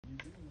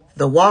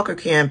The Walker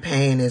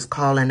campaign is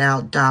calling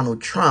out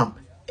Donald Trump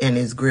in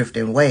his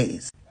grifting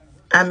ways.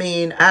 I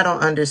mean, I don't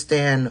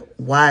understand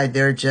why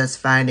they're just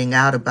finding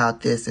out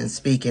about this and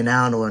speaking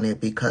out on it,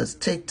 because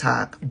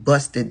TikTok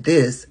busted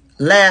this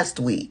last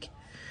week.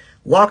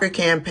 Walker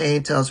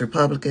campaign tells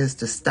Republicans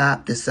to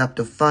stop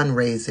deceptive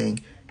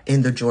fundraising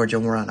in the Georgia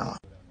runoff.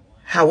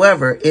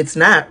 However, it's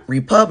not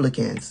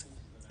Republicans.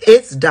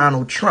 It's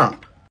Donald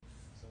Trump.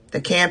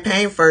 The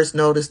campaign first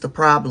noticed the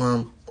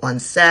problem on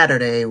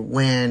Saturday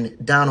when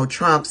Donald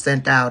Trump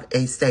sent out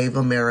a Save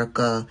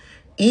America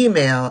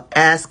email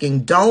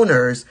asking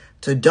donors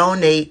to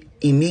donate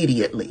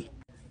immediately.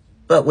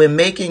 But when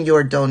making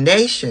your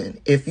donation,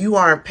 if you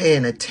aren't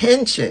paying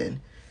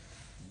attention,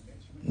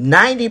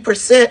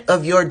 90%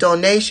 of your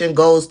donation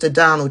goes to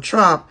Donald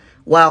Trump,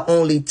 while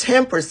only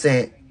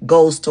 10%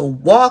 goes to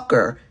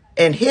Walker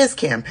and his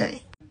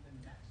campaign.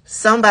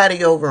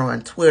 Somebody over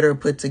on Twitter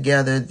put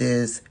together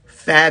this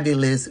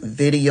fabulous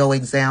video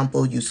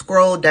example. You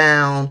scroll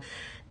down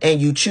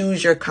and you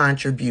choose your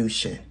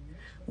contribution.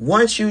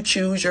 Once you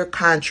choose your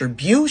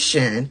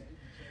contribution,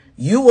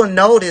 you will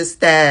notice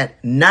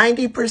that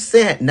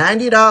 90%,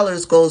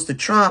 $90 goes to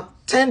Trump,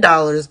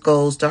 $10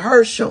 goes to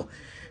Herschel.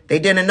 They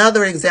did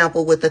another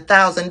example with a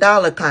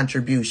 $1,000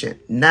 contribution.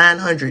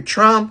 900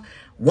 Trump,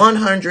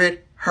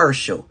 100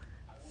 Herschel.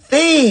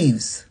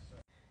 Thieves!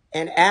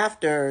 And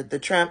after the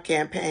Trump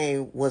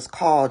campaign was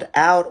called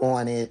out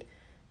on it,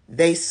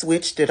 they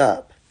switched it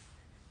up.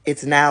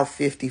 It's now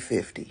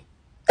 50-50.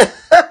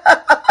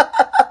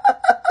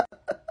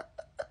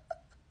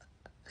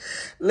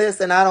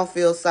 Listen, I don't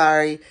feel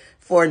sorry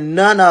for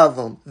none of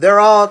them. They're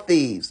all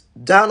thieves.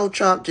 Donald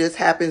Trump just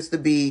happens to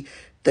be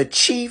the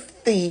chief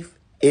thief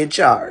in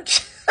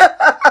charge.